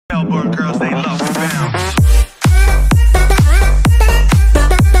Melbourne girls, they love to bounce.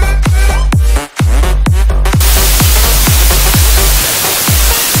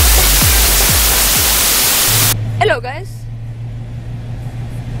 Hello guys.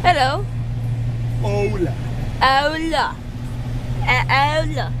 Hello. Hola. Hola.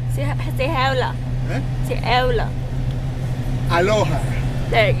 Hola. Say hola. Eh? Say hola. Aloha.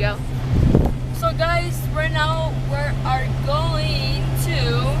 There you go. So guys, right now we are going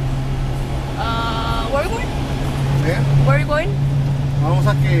to where are we going? ¿Eh? Where are you going? Vamos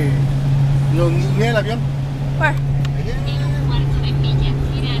a que los niños del avión. Where?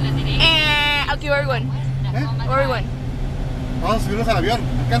 Okay, where are you going? ¿Eh? Where are you going? Vamos a subirnos al avión.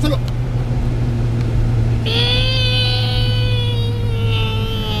 Alcánzalo.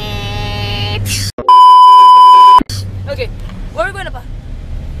 Okay, where are you going, Papa?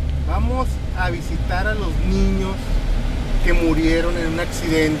 Vamos a visitar a los niños que murieron en un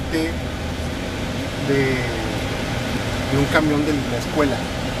accidente de un camión de la escuela.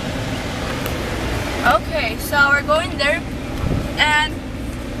 Okay, so we're going there, and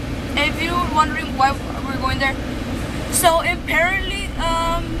if you're wondering why we're going there, so apparently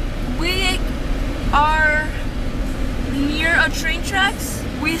we are near a train tracks.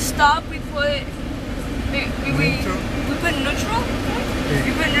 We stop, we put neutral. We put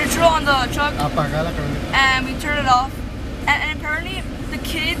neutral on the truck Apagar la camioneta. and we turn it off. And apparently the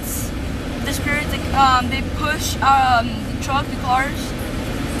kids, the spirits, they push the truck, the cars,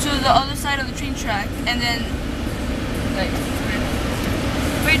 to the other side of the train track, and then like.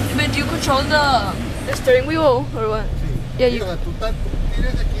 Wait, do you control the steering wheel or what? Sí. Yeah, Sí, you. o sea, tú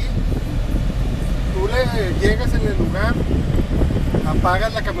tienes aquí, tú le llegas en el lugar,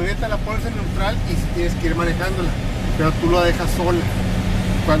 apagas la camioneta, la pones en neutral y tienes que ir manejándola, pero tú la dejas sola.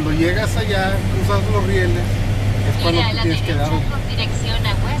 Cuando llegas allá, usas los rieles, es cuando tú tienes que darle.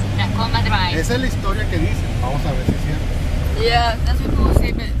 Esa es la historia que dice. Vamos a ver si es cierto. Yeah, that's what people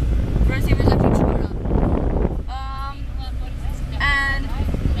say, but first see if it's actually true or not. And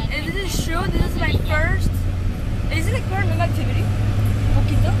if this is true, this is my first. Is it like paranormal activity?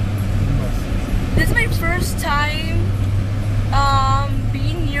 Poquito. This is my first time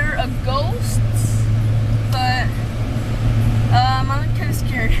being near a ghost, but I'm kind of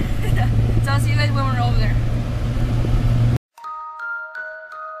scared. So I'll see you guys when we're over there.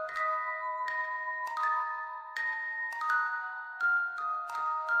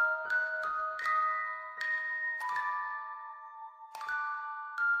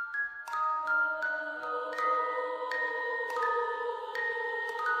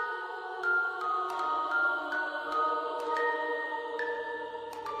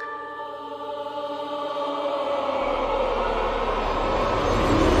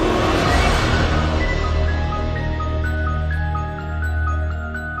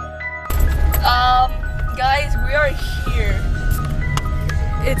 Guys, we are here.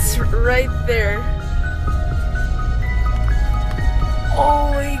 It's right there.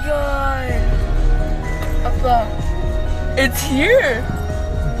 Oh my god. Appa. It's here.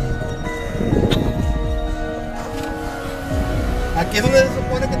 Aquí es donde se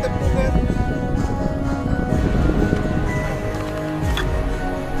supone que te pongan.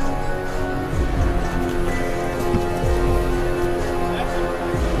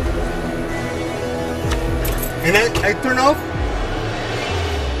 And I turn off.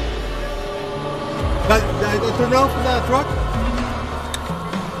 I turn off the truck.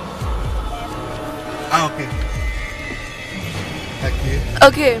 Ah, okay. Aquí.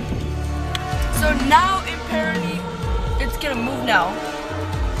 Okay. So now apparently it's gonna move now.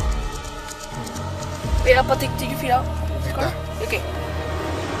 Wait, Appa, take your feet out. Está. Okay.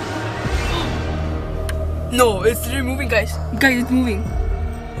 No, it's literally moving, guys. Guys, it's moving.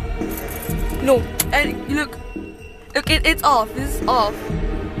 No, and look, it's off. This is off.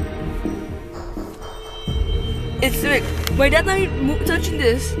 It's like my dad's not even touching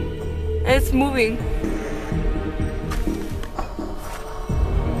this, and it's moving.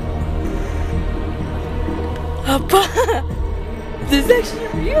 Appa, this is actually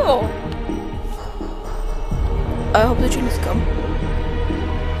real. I hope the train is come.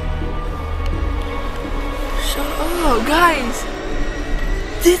 Shut up, guys.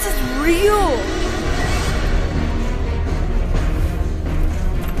 This is real.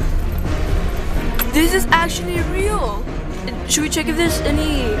 This is actually real. Should we check if there's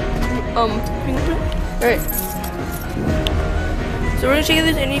any fingerprint? Alright. So we're gonna check if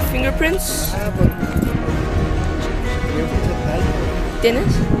there's any fingerprints.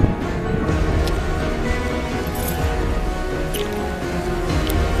 ¿Tienes?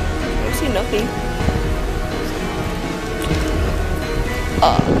 I see nothing.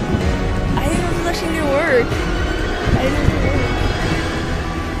 I didn't know this actually didn't work. I didn't know this didn't work.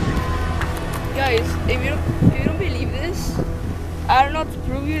 Guys, if you don't believe this, I don't know how to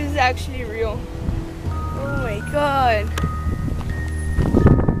prove you this is actually real. Oh my god.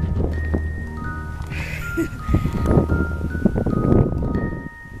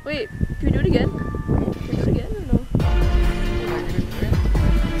 Wait, can we do it again? Can we do it again or no?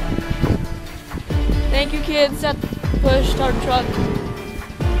 Thank you, kids. That push start truck.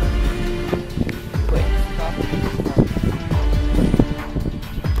 Wait, stop.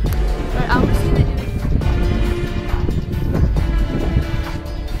 Alright, I'm gonna see the image.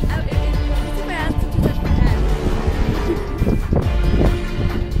 If my hands to touch my hand.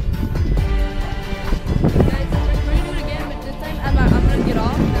 Guys, we're gonna do it again, but this time I'm gonna get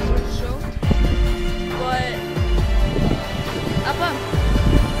off and I'm gonna show. But apa?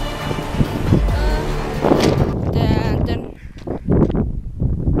 Then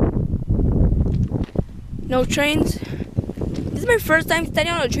no trains. This is my first time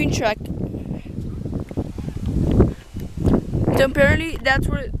standing on a train track. So apparently that's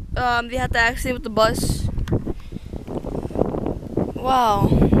where they had the accident with the bus. Wow.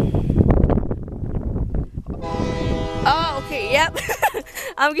 Oh, okay, yep.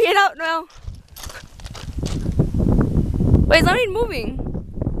 I'm getting out now. Wait, it's not even moving.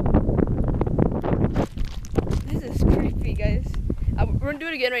 This is creepy, guys. We're gonna do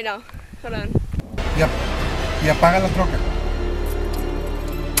it again right now. Hold on. Yep. Y apaga la troca.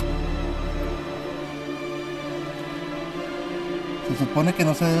 Se supone que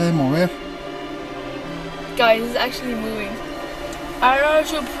no se debe mover. Guys, it's actually moving. I don't know how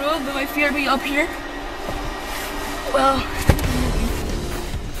to prove, but my fear being up here. Well,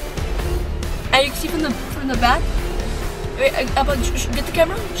 and you can see from the back. Wait, get the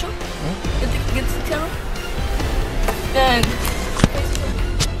camera. Show. Huh? Get the camera. And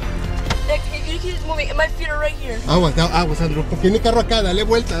you can see it's moving, and my feet are right here. Aguas, aguas, Andrew. Tiene carro acá. Dale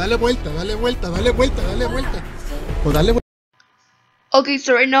vuelta, dale vuelta, dale vuelta, dale vuelta, dale vuelta. Pues dale vuelta. Okay,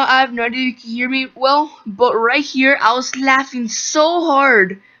 so right now I have no idea if you can hear me well, but right here I was laughing so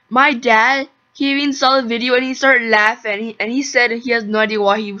hard. My dad, he even saw the video and he started laughing, and he said he has no idea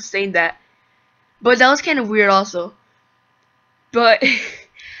why he was saying that. But that was kind of weird also. But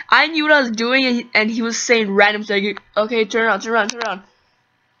I knew what I was doing, and he was saying random stuff. Like, okay, turn around, turn around, turn around.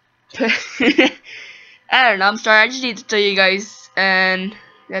 I don't know, I'm sorry, I just need to tell you guys, and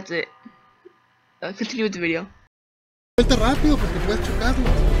that's it. Continue with the video. Vuelta rápido porque puedes chocarlo.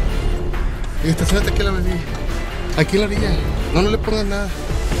 Y estacionate aquí a la orilla. Aquí en la orilla. No le pongas nada.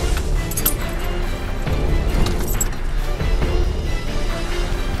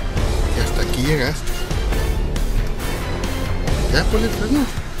 Y hasta aquí llegaste. Ya, ponle el freno.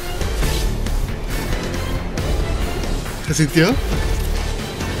 ¿Se sintió?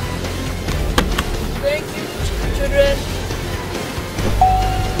 Thank you, children.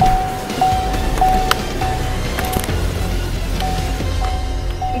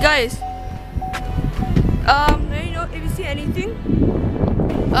 Guys, let me know if you see anything.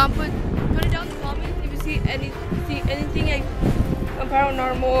 Put it down in the comments if you see anything like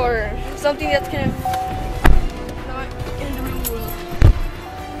paranormal or something that's kind of not in the real world.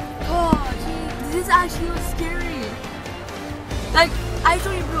 Oh, geez, this actually was scary. Like, I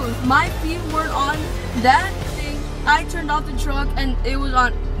told you, bro, my feet weren't on that thing. I turned off the truck and it was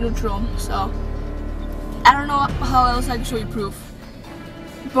on neutral. So I don't know how else I can show you proof.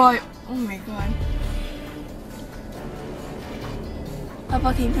 But, oh my god.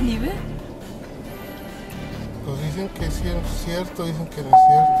 Papa, can you believe it? Pues dicen que es cierto, dicen que no es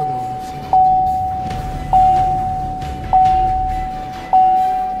cierto, no sé.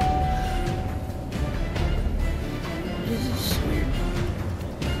 This is weird.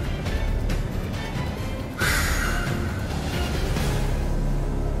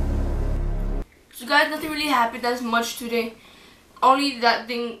 So guys, nothing really happened as much today. Only that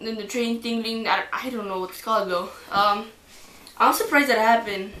thing, the train thing, I don't know what it's called though. I'm surprised that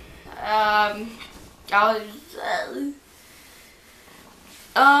happened.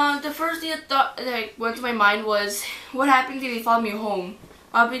 The first thing that went to my mind was, what happened if they followed me home?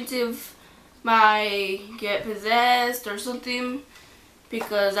 What happened if I get possessed or something?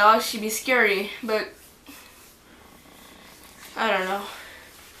 Because that would actually be scary, but I don't know.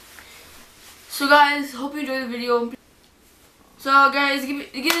 So guys, hope you enjoyed the video. So guys,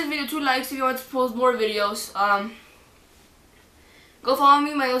 give this video 2 likes if you want to post more videos. Go follow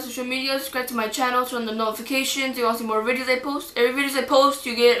me on my other social media, subscribe to my channel, turn on the notifications. You want to see more videos I post. Every video I post,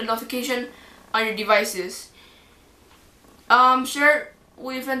 you get a notification on your devices. Share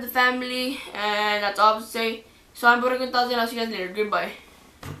with your friends and family, and that's all I have to say. So I'm Bodo Contaz, and I'll see you guys later. Goodbye.